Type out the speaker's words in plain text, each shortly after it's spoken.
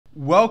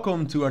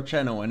Welcome to our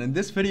channel, and in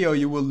this video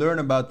you will learn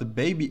about the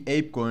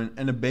BABYAPECOIN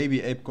and the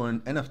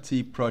BABYAPECOIN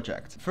NFT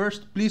project.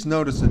 First, please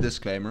notice the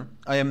disclaimer.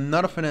 I am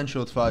not a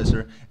financial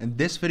advisor and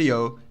this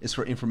video is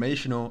for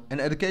informational and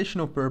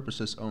educational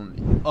purposes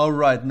only.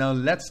 Alright, now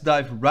let's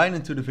dive right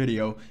into the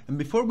video. And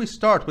before we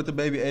start with the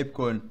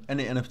BABYAPECOIN and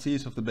the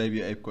NFTs of the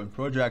BABYAPECOIN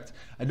project,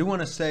 I do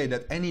want to say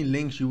that any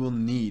links you will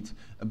need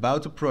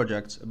about the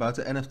project, about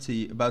the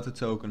NFT, about the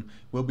token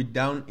will be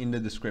down in the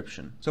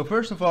description. So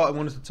first of all, I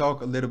wanted to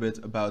talk a little bit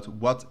about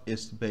what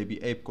is the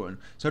BABYAPECOIN.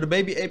 So the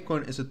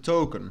BABYAPECOIN is a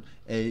token,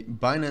 a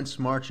Binance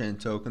Smart Chain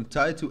token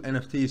tied to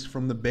NFTs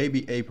from the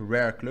Baby Ape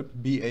Rare Club,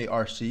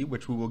 BARC,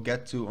 which we will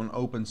get to on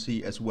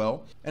OpenSea as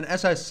well. And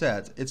as I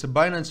said, it's a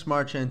Binance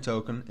Smart Chain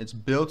token, it's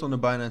built on the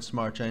Binance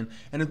Smart Chain,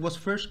 and it was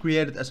first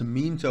created as a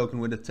meme token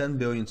with a 10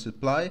 billion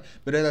supply,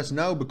 but it has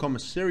now become a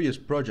serious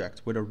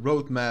project with a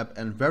roadmap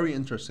and very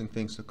interesting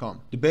things to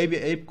come. The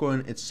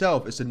BABYAPECOIN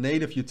itself is a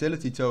native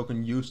utility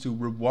token used to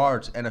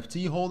reward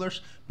NFT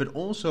holders, but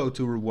also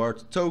to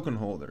reward token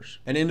holders.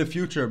 And in the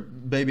future,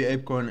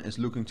 BABYAPECOIN is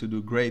looking to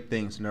do great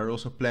things, and they're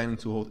also planning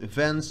to hold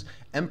events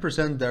and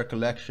present their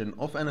collection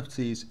of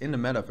NFTs in the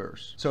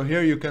metaverse. So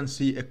here you can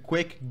see a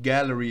quick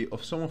gallery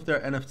of some of their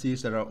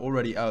NFTs that are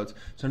already out.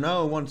 So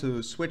now I want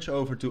to switch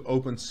over to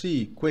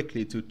OpenSea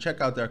quickly to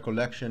check out their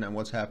collection and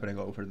what's happening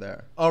over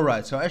there.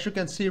 Alright, so as you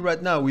can see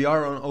right now, we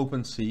are on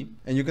OpenSea,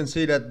 and you can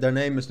see that their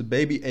name is the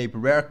Baby Ape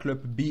Rare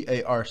Club,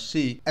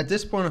 BARC. At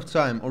this point of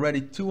time,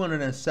 already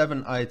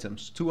 207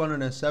 items,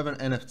 207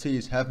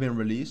 NFTs have been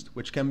released,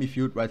 which can be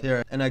viewed right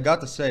here. And I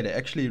got to say, they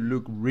actually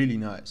look really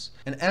nice.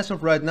 And as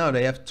of right now,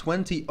 they have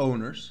 20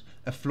 owners,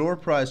 a floor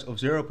price of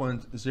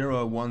 0.017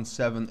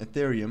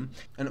 Ethereum,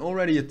 and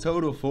already a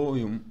total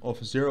volume of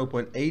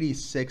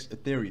 0.86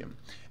 Ethereum.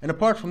 And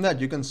apart from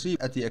that, you can see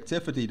at the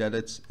activity that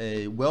it's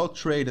a well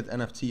traded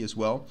NFT as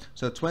well.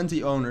 So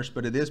 20 owners,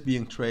 but it is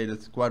being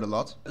traded quite a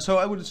lot. So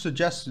I would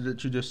suggest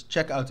that you just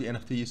check out the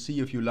NFT, see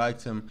if you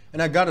liked them.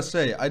 And I gotta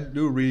say, I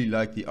do really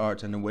like the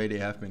art and the way they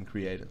have been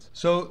created.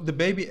 So the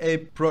Baby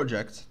Ape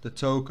project, the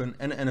token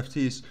and the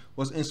NFTs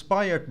was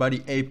inspired by the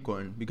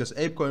Apecoin, because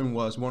Apecoin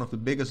was one of the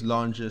biggest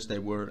launches. They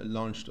were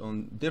launched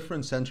on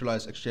different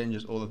centralized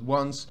exchanges all at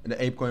once, and the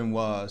Apecoin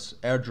was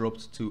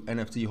airdropped to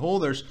NFT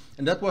holders,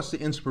 and that was the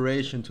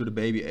inspiration to the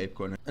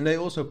BABYAPECOIN. And they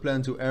also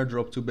plan to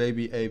airdrop to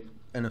Baby Ape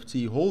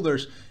NFT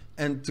holders,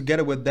 and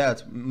together with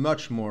that,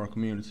 much more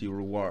community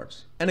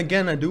rewards. And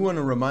again, I do want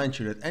to remind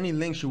you that any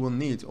links you will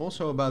need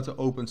also about the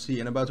OpenSea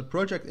and about the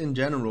project in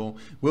general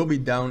will be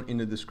down in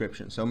the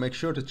description, so make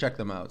sure to check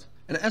them out.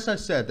 And as I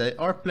said, they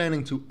are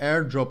planning to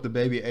airdrop the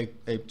Baby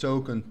Ape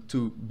token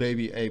to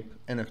Baby Ape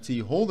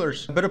NFT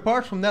holders. But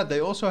apart from that, they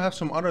also have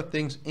some other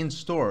things in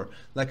store,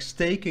 like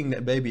staking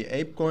the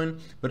BABYAPECOIN,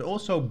 but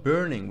also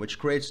burning, which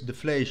creates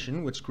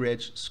deflation, which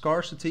creates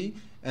scarcity,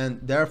 and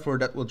therefore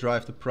that will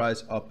drive the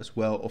price up as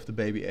well of the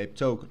Baby Ape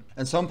token.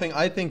 And something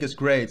I think is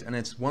great, and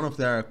it's one of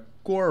their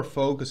core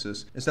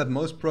focuses, is that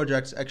most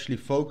projects actually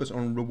focus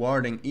on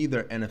rewarding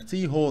either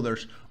NFT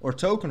holders or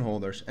token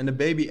holders, and the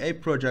Baby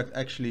Ape project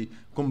actually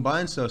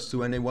combines those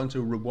two, and they want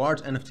to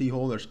reward NFT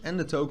holders and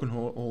the token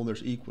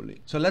holders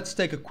equally. So let's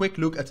take a quick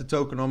look at the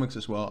tokenomics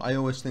as well. I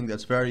always think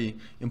that's very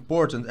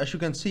important. As you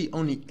can see,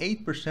 only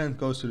 8%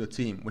 goes to the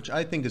team, which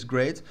I think is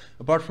great.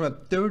 Apart from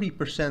that,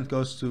 30%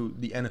 goes to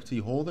the NFT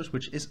holders,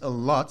 which is a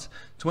lot.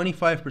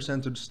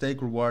 25% to the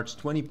stake rewards,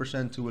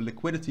 20% to a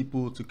liquidity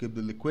pool to keep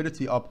the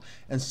liquidity up,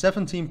 and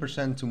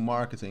 17% to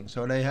marketing.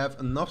 So they have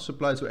enough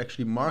supply to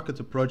actually market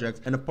the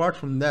project. And apart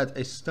from that,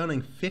 a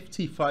stunning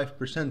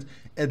 55%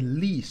 at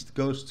least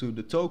goes to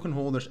the token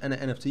holders and the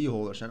NFT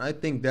holders, and I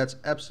think that's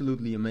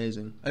absolutely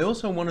amazing. I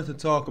also wanted to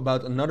talk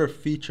about another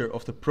feature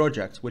of the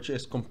project, which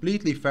is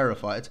completely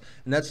verified,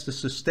 and that's the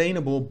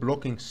sustainable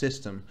blocking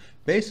system.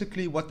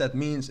 Basically what that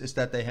means is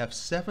that they have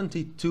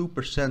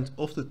 72%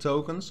 of the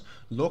tokens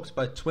locked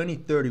by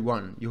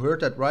 2031. You heard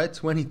that right,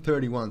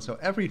 2031. So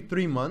every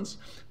 3 months,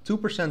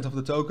 2% of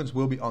the tokens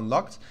will be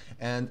unlocked,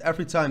 and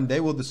every time they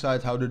will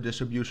decide how the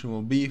distribution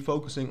will be,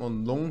 focusing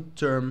on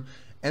long-term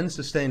and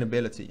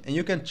sustainability. And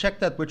you can check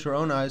that with your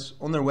own eyes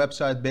on their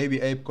website,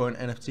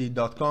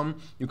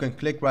 babyapecoinnft.com. You can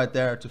click right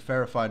there to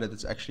verify that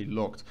it's actually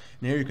locked.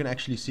 And here you can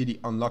actually see the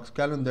unlocked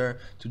calendar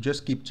to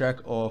just keep track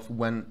of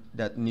when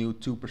that new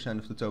 2%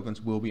 of the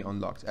tokens will be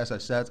unlocked. As I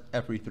said,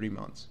 every 3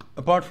 months.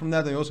 Apart from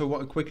that, I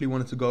also quickly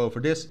wanted to go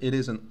over this. It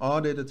is an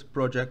audited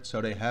project,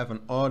 so they have an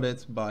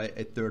audit by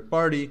a third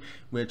party,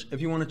 which if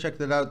you want to check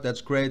that out,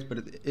 that's great, but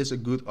it is a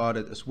good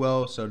audit as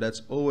well. So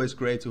that's always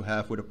great to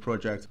have with a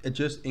project. It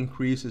just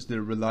increases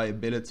the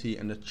reliability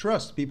and the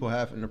trust people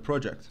have in the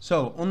project.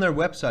 So on their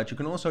website, you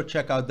can also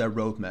check out their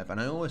roadmap. And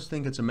I always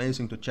think it's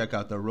amazing to check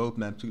out their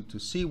roadmap to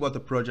see what the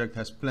project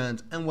has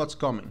planned and what's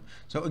coming.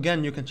 So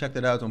again, you can check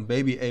that out on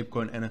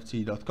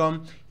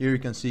babyapecoinnft.com. Here you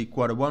can see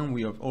Q1,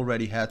 we have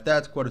already had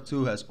that.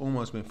 Q2 has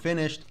almost been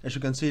finished. As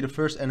you can see, the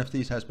first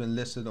NFTs has been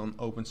listed on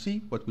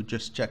OpenSea, what we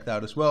just checked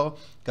out as well.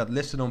 Got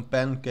listed on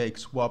Pancake,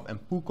 Swap and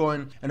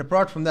PooCoin. And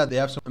apart from that, they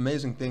have some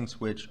amazing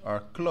things which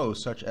are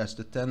close, such as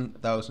the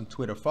 10,000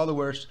 Twitter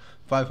followers,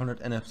 500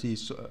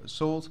 NFTs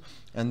sold,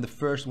 and the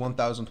first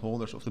 1,000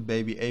 holders of the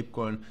baby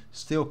Apecoin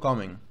still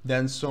coming.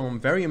 Then some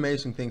very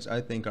amazing things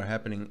I think are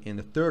happening in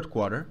the third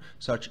quarter,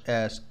 such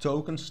as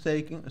token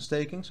staking,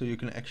 so you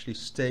can actually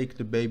stake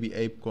the baby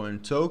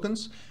Apecoin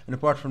tokens. And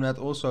apart from that,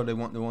 also they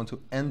want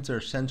to enter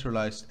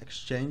centralized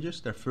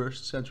exchanges, their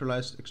first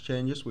centralized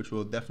exchanges, which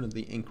will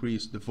definitely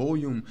increase the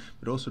volume,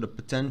 but also the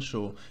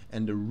potential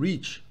and the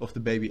reach of the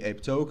baby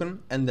ape token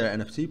and their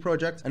NFT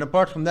project. And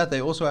apart from that,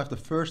 they also have the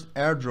first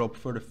airdrop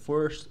for the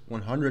first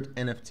 100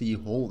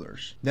 NFT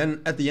holders.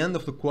 Then at the end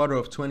of the quarter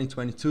of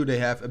 2022, they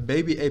have a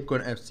baby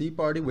Apecoin NFT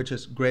party, which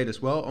is great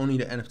as well, only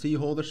the NFT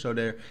holders, so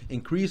they're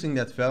increasing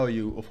that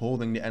value of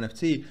holding the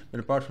NFT. But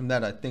apart from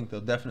that, I think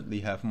they'll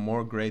definitely have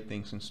more great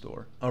things in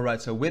store.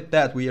 Alright, so with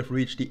that, we have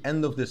reached the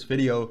end of this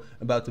video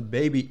about the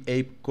baby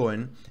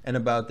Apecoin and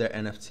about their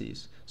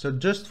NFTs. So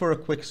just for a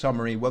quick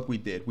summary, what we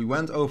did, we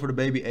went over the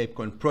baby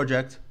Apecoin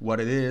project, what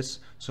it is,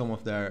 some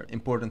of their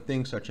important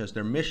things such as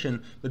their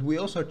mission, but we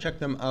also checked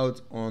them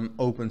out on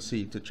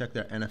OpenSea to check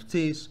their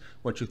NFTs,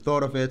 what you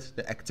thought of it,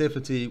 the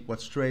activity,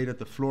 what's traded,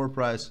 the floor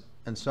price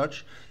and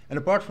such. And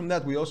apart from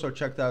that, we also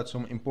checked out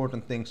some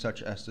important things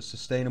such as the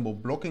sustainable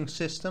blocking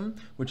system,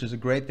 which is a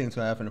great thing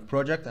to have in a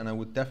project, and I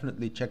would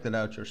definitely check that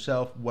out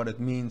yourself, what it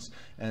means,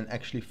 and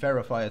actually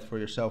verify it for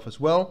yourself as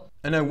well.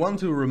 And I want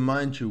to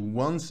remind you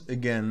once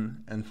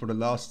again, and for the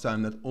last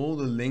time, that all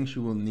the links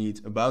you will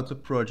need about the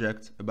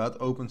project, about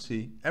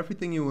OpenSea,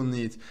 everything you will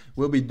need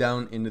will be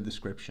down in the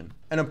description.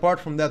 And apart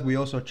from that, we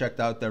also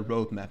checked out their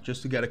roadmap,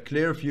 just to get a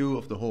clear view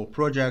of the whole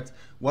project,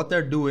 what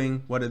they're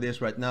doing, what it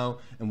is right now,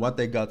 and what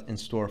they got in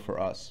store for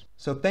us.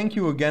 So thank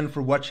you again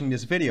for watching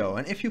this video,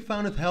 and if you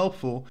found it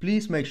helpful,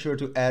 please make sure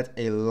to add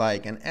a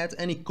like and add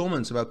any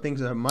comments about things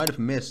that I might have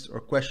missed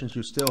or questions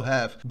you still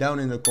have down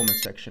in the comment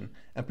section.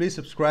 And please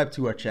subscribe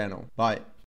to our channel. Bye.